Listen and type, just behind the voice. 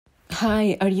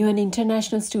Hi, are you an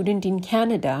international student in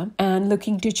Canada and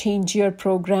looking to change your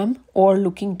program or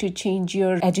looking to change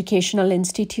your educational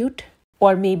institute?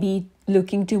 Or maybe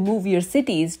looking to move your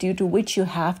cities due to which you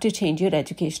have to change your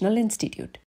educational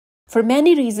institute? For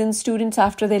many reasons, students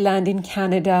after they land in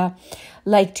Canada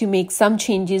like to make some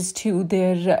changes to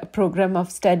their program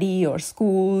of study or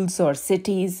schools or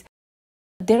cities.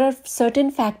 There are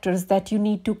certain factors that you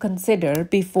need to consider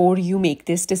before you make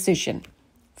this decision.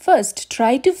 First,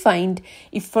 try to find,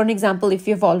 if for an example, if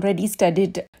you've already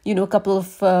studied, a couple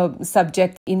of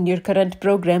subjects in your current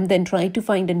program, then try to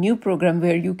find a new program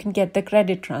where you can get the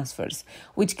credit transfers,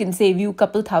 which can save you a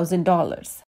couple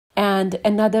 $1,000s. And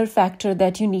another factor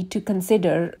that you need to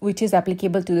consider, which is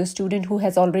applicable to the student who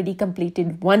has already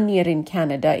completed 1 year in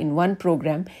Canada in one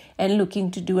program and looking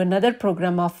to do another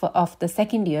program of the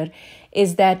second year,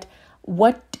 is that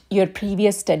what your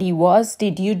previous study was.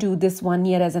 Did you do this 1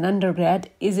 year as an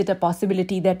undergrad? Is it a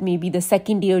possibility that maybe the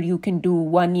second year you can do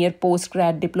 1 year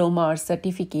postgrad diploma or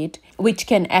certificate, which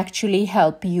can actually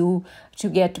help you to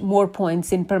get more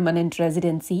points in permanent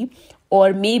residency?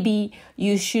 Or maybe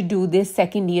you should do this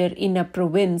second year in a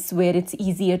province where it's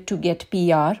easier to get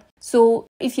PR. So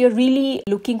if you're really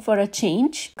looking for a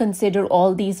change, consider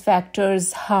all these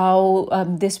factors, how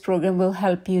this program will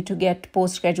help you to get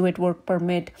postgraduate work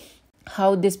permit,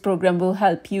 how this program will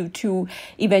help you to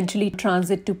eventually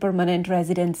transit to permanent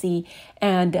residency,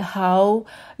 and how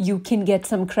you can get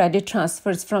some credit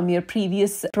transfers from your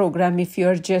previous program if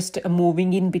you're just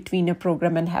moving in between a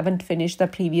program and haven't finished the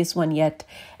previous one yet.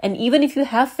 And even if you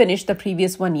have finished the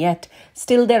previous one yet,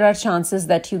 still there are chances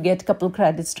that you get a couple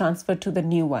credits transferred to the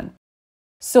new one.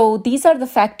 So these are the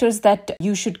factors that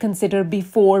you should consider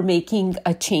before making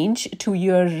a change to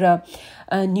your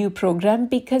new program,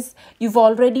 because you've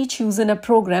already chosen a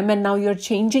program and now you're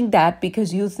changing that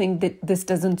because you think that this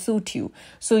doesn't suit you.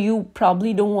 So you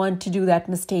probably don't want to do that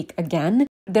mistake again.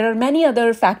 There are many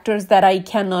other factors that I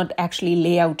cannot actually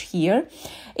lay out here.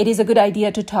 It is a good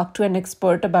idea to talk to an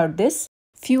expert about this.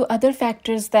 Few other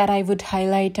factors that I would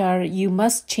highlight are you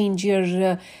must change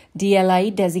your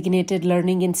DLI, Designated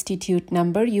Learning Institute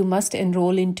number. You must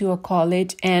enroll into a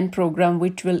college and program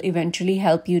which will eventually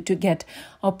help you to get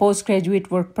a postgraduate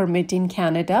work permit in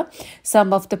Canada.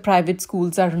 Some of the private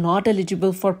schools are not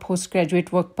eligible for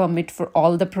postgraduate work permit for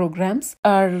all the programs.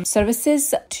 Our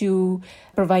services to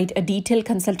provide a detailed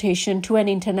consultation to an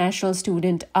international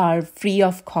student are free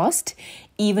of cost.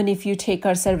 Even if you take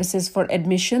our services for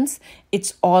admissions,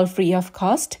 it's all free of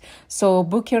cost. So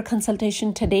book your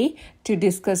consultation today to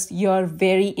discuss your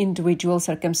very individual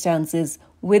circumstances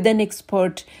with an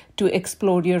expert to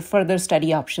explore your further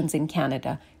study options in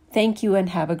Canada. Thank you and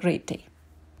have a great day.